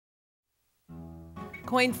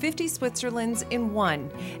coined 50 Switzerlands in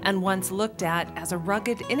one, and once looked at as a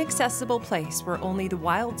rugged, inaccessible place where only the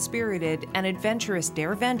wild-spirited and adventurous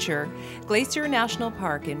dare venture, Glacier National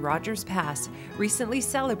Park in Rogers Pass recently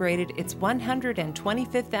celebrated its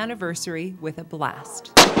 125th anniversary with a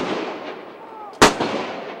blast.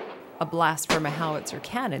 A blast from a howitzer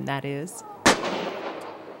cannon, that is.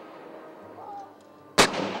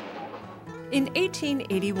 In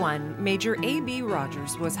 1881, Major A.B.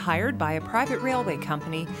 Rogers was hired by a private railway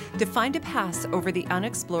company to find a pass over the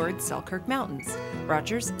unexplored Selkirk Mountains.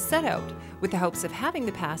 Rogers set out with the hopes of having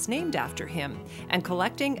the pass named after him and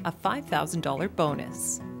collecting a $5,000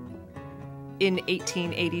 bonus. In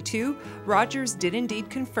 1882, Rogers did indeed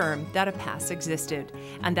confirm that a pass existed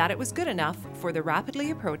and that it was good enough for the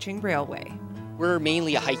rapidly approaching railway. We're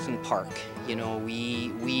mainly a hiking park. You know,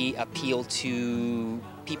 we appeal to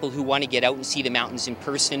people who want to get out and see the mountains in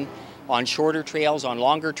person, on shorter trails, on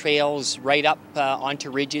longer trails, right up onto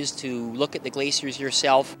ridges to look at the glaciers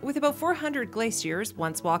yourself. With about 400 glaciers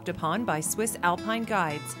once walked upon by Swiss alpine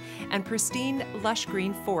guides and pristine, lush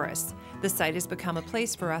green forests, the site has become a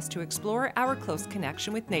place for us to explore our close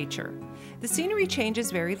connection with nature. The scenery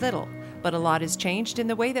changes very little, but a lot has changed in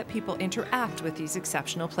the way that people interact with these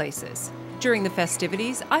exceptional places. During the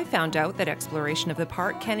festivities, I found out that exploration of the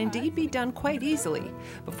park can indeed be done quite easily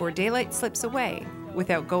before daylight slips away,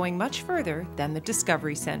 without going much further than the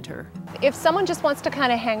Discovery Center. If someone just wants to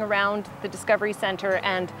kind of hang around the Discovery Center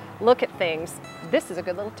and look at things, this is a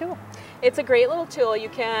good little tool. It's a great little tool. You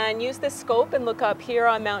can use this scope and look up here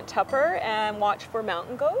on Mount Tupper and watch for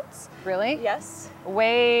mountain goats. Really? Yes.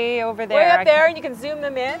 Way over there. Way up there, and you can zoom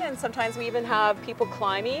them in, and sometimes we even have people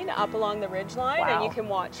climbing up along the ridge line. Wow. And you can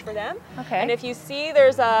watch for them. Okay. And if you see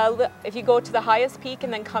if you go to the highest peak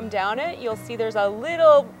and then come down it, you'll see there's a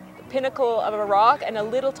little pinnacle of a rock and a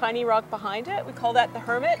little tiny rock behind it. We call that the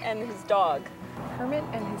hermit and his dog. Hermit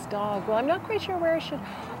and his dog. Well, I'm not quite sure where I should.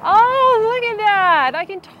 Oh, look at that! I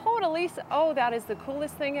can totally. Oh, that is the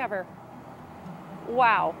coolest thing ever.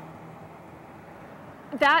 Wow.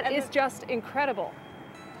 That is just incredible.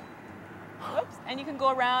 Whoops! And you can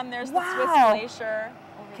go around. There's wow. the Swiss glacier.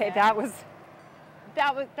 Okay,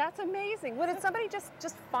 that's amazing. Well, did somebody just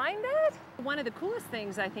find that? One of the coolest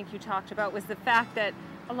things I think you talked about was the fact that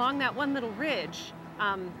along that one little ridge,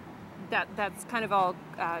 that's kind of all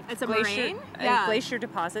it's a glacier, moraine, yeah. Glacier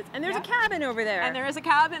deposits, and there's a cabin over there. And there is a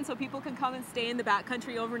cabin, so people can come and stay in the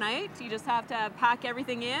backcountry overnight. You just have to pack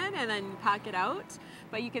everything in and then pack it out.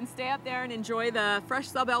 But you can stay up there and enjoy the fresh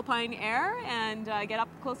subalpine air and get up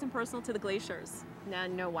close and personal to the glaciers.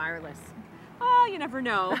 No wireless. Oh, you never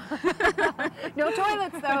know. No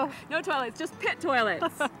toilets, though. No toilets, just pit toilets.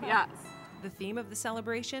 Yes. The theme of the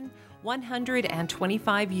celebration,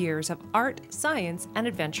 125 years of art, science, and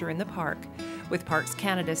adventure in the park, with Parks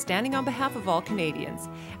Canada standing on behalf of all Canadians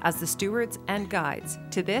as the stewards and guides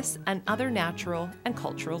to this and other natural and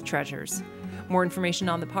cultural treasures. More information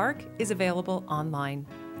on the park is available online.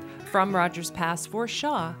 From Rogers Pass for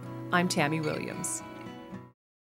Shaw, I'm Tammy Williams.